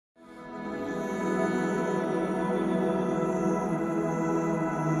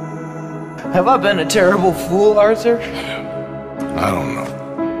Have I been a terrible fool, Arthur? I don't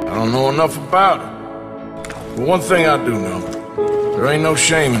know. I don't know enough about it. But one thing I do know, there ain't no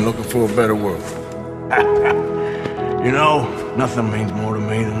shame in looking for a better world. You know, nothing means more to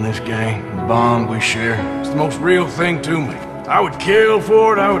me than this gang, the bond we share. It's the most real thing to me. I would kill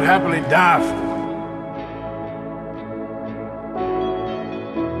for it, I would happily die for it.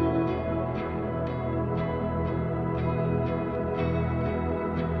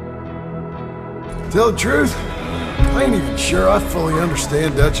 Tell the truth, I ain't even sure I fully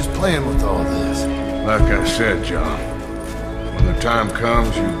understand Dutch's plan with all this. Like I said, John, when the time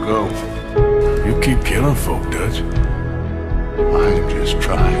comes, you go. You keep killing folk, Dutch. I'm just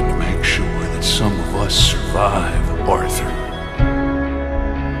trying to make sure that some of us survive, Arthur.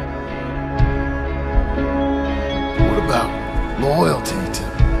 What about loyalty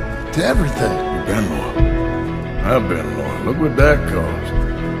to everything? You've been loyal. I've been loyal. Look what that caused.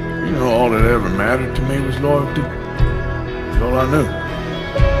 You know, all that ever mattered to me was loyalty. That's all I knew.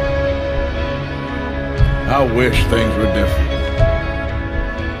 I wish things were different.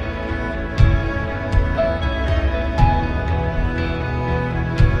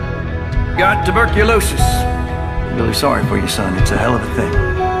 Got tuberculosis. Really sorry for you, son. It's a hell of a thing.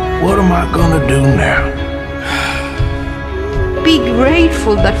 What am I gonna do now? Be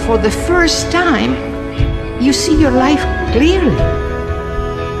grateful that for the first time, you see your life clearly.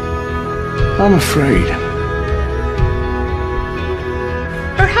 I'm afraid.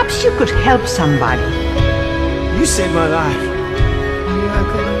 Perhaps you could help somebody. You saved my life. Oh, you're a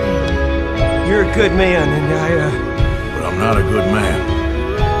good man. You're a good man, and But I'm not a good man.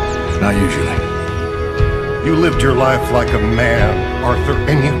 Not usually. You lived your life like a man, Arthur,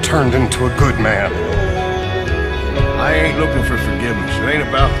 and you turned into a good man. I ain't looking for forgiveness. It ain't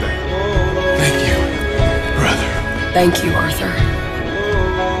about that. Thank you, brother. Thank you, Arthur.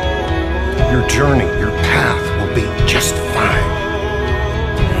 Your journey, your path will be just fine.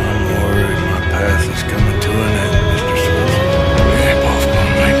 I'm worried my path is coming to an end, Mr. Smith. We ain't both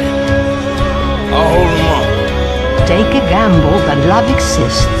gonna make it. I'll hold him up. Take a gamble that love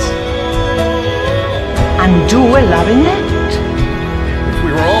exists. And do a clarinet. If we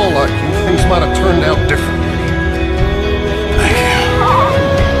were all like you, things might have turned out differently. Thank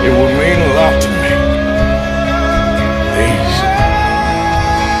you. It would mean a lot to me. Please.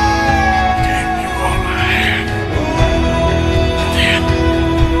 Gave me all I had. Then.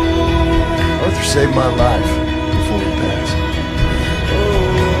 Arthur saved my life before he passed.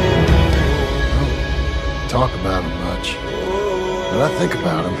 I don't talk about him much, but I think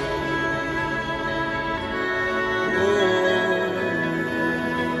about him.